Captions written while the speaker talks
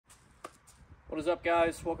What is up,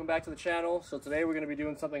 guys? Welcome back to the channel. So today we're going to be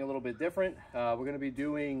doing something a little bit different. We're going to be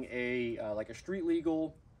doing a street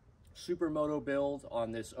legal Supermoto build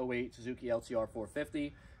on this 08 Suzuki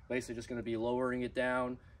LTR450. Basically just going to be lowering it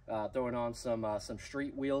down, throwing on some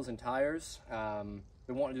street wheels and tires. Been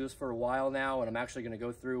wanting to do this for a while now, and I'm actually going to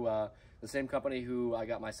go through the same company who I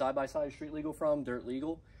got my side-by-side street legal from, Dirt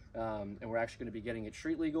Legal, and we're actually going to be getting it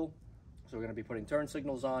street legal. So we're going to be putting turn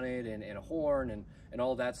signals on it and a horn and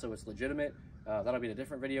all of that, so it's legitimate. That'll be in a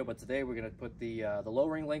different video, but today we're going to put the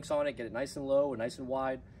lowering links on it, get it nice and low and nice and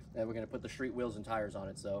wide, and we're going to put the street wheels and tires on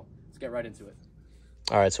it. So let's get right into it.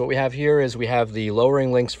 All right, so what we have here is we have the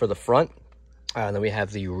lowering links for the front, and then we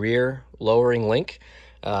have the rear lowering link.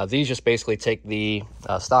 These just basically take the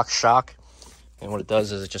stock shock, and what it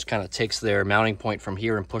does is it just kind of takes their mounting point from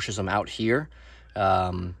here and pushes them out here,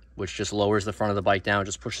 which just lowers the front of the bike down,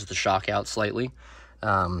 just pushes the shock out slightly.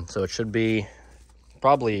 So it should be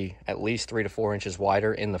probably at least 3 to 4 inches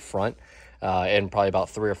wider in the front, and probably about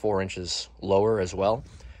 3 or 4 inches lower as well.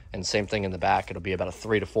 And same thing in the back, it'll be about a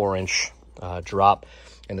 3 to 4 inch drop,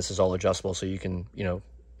 and this is all adjustable, so you can,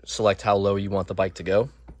 select how low you want the bike to go.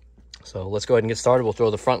 So let's go ahead and get started. We'll throw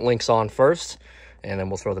the front links on first, and then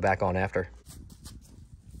we'll throw the back on after.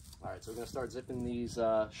 All right, so we're gonna start zipping these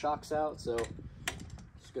shocks out. So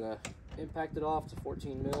just gonna impact it off to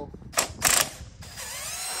 14 mil.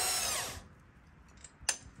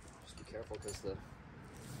 Careful because the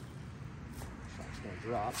shock's going to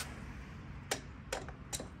drop.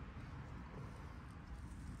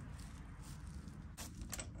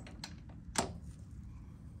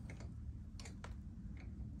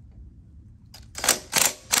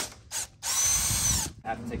 I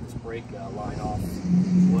have to take this brake line off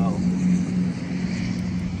as well.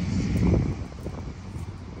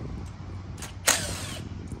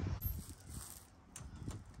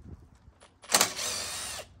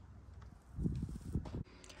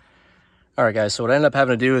 All right, guys, so what I ended up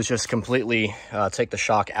having to do is just completely take the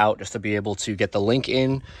shock out just to be able to get the link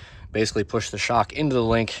in, basically push the shock into the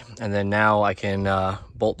link, and then now I can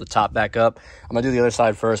bolt the top back up. I'm gonna do the other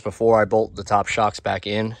side first before I bolt the top shocks back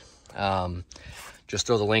in. Just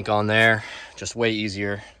throw the link on there, just way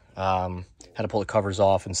easier. Had to pull the covers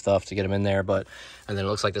off and stuff to get them in there, and then it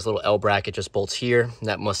looks like this little L bracket just bolts here, and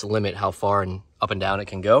that must limit how far and up and down it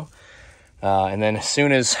can go. And then as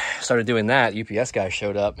soon as I started doing that, UPS guy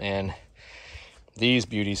showed up, and these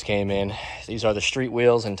beauties came in. These are the street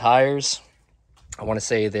wheels and tires. I want to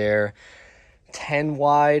say they're 10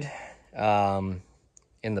 wide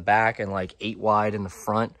in the back and like 8 wide in the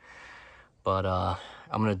front. But I'm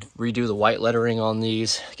going to redo the white lettering on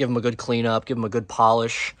these, give them a good cleanup, give them a good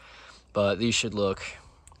polish. But these should look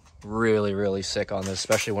really, really sick on this,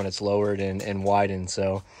 especially when it's lowered and widened.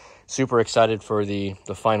 So super excited for the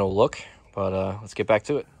final look. But let's get back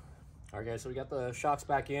to it. All right, guys, so we got the shocks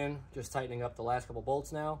back in, just tightening up the last couple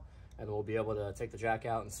bolts now, and then we'll be able to take the jack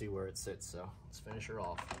out and see where it sits. So let's finish her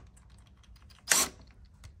off.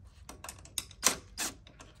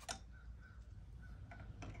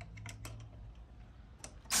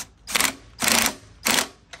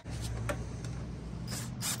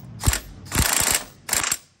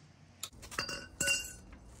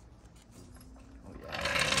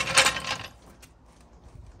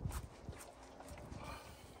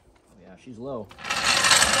 She's low.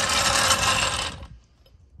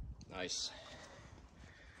 Nice.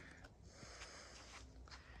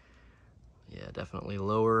 Yeah, definitely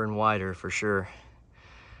lower and wider for sure.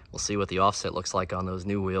 We'll see what the offset looks like on those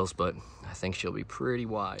new wheels, but I think she'll be pretty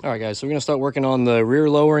wide. All right, guys, so we're gonna start working on the rear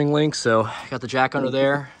lowering link. So I got the jack under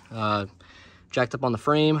there, jacked up on the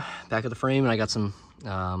frame, back of the frame, and I got some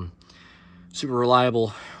super reliable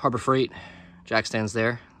Harbor Freight jack stands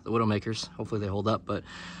there, the Widowmakers. Hopefully they hold up, but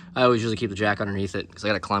I always usually keep the jack underneath it because I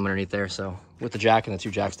got to climb underneath there. So with the jack and the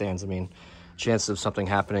 2 jack stands, I mean, chances of something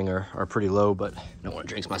happening are pretty low, but I don't want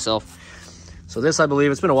to jinx myself. So this, I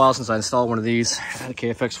believe, it's been a while since I installed one of these. I had a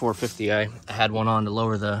KFX450. I had one on to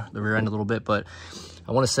lower the rear end a little bit, but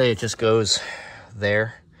I want to say it just goes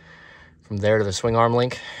there, from there to the swing arm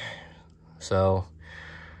link. So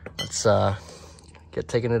let's get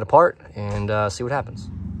taking it apart and see what happens.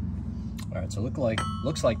 All right, so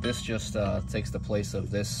looks like this just takes the place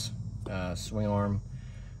of this swing arm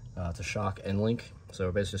to shock end link. So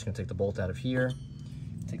we're basically just gonna take the bolt out of here,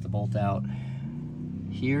 take the bolt out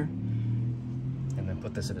here, and then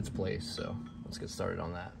put this in its place. So let's get started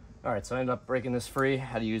on that. All right, so I ended up breaking this free. I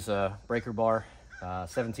had to use a breaker bar,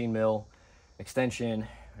 17 mil extension,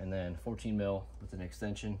 and then 14 mil with an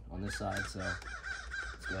extension on this side. So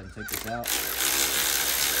let's go ahead and take this out.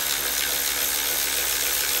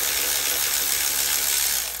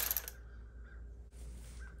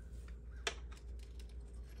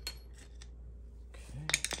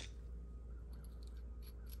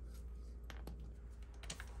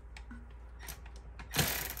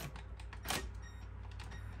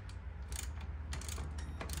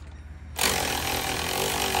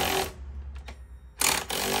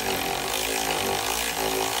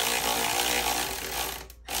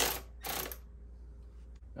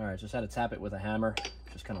 just had to tap it with a hammer.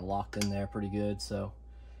 Just kind of locked in there pretty good. So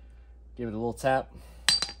give it a little tap,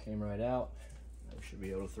 came right out. I should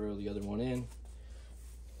be able to throw the other one in.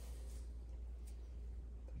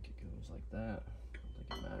 I think it goes like that. I don't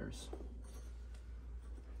think it matters.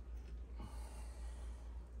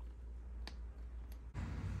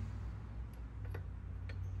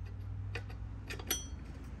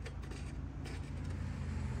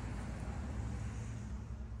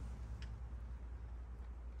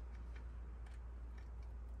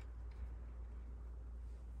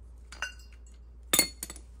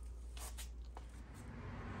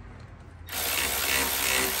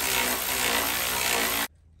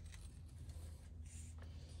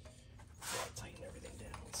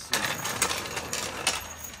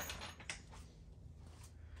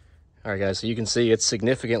 All right, guys, so you can see it's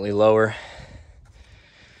significantly lower.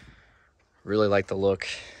 Really like the look.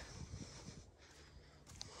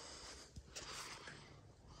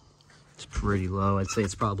 It's pretty low. I'd say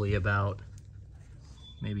it's probably about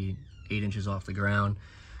maybe 8 inches off the ground.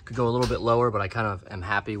 Could go a little bit lower, but I kind of am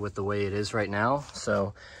happy with the way it is right now.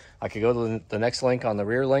 So I could go to the next link on the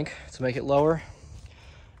rear link to make it lower.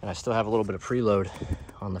 And I still have a little bit of preload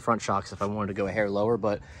on the front shocks if I wanted to go a hair lower,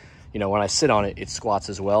 but you know, when I sit on it, it squats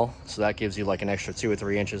as well. So that gives you like an extra 2 or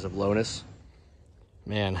 3 inches of lowness.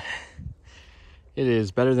 Man, it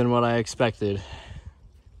is better than what I expected.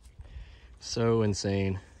 So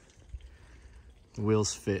insane. The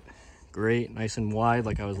wheels fit great, nice and wide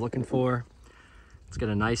like I was looking for. It's got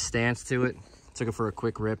a nice stance to it. Took it for a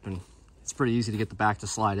quick rip, and it's pretty easy to get the back to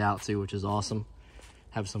slide out too, which is awesome.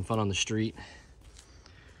 Have some fun on the street.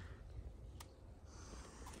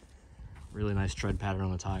 Really nice tread pattern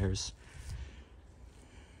on the tires.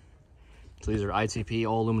 So these are ITP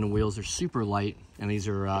all aluminum wheels. They're super light, and these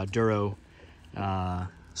are Duro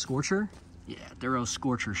Scorcher. Yeah, Duro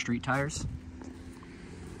Scorcher street tires.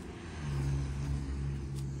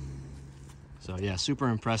 So yeah, super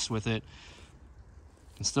impressed with it.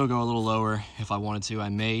 Can still go a little lower if I wanted to. I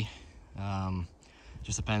may.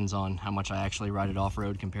 Just depends on how much I actually ride it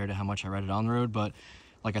off-road compared to how much I ride it on the road. But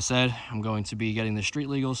like I said, I'm going to be getting this street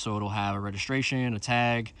legal, so it'll have a registration, a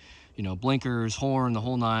tag, you know, blinkers, horn, the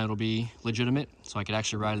whole nine. It'll be legitimate, so I could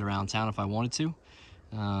actually ride it around town if I wanted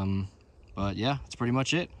to. But yeah, that's pretty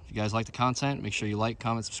much it. If you guys like the content, make sure you like,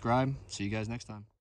 comment, subscribe. See you guys next time.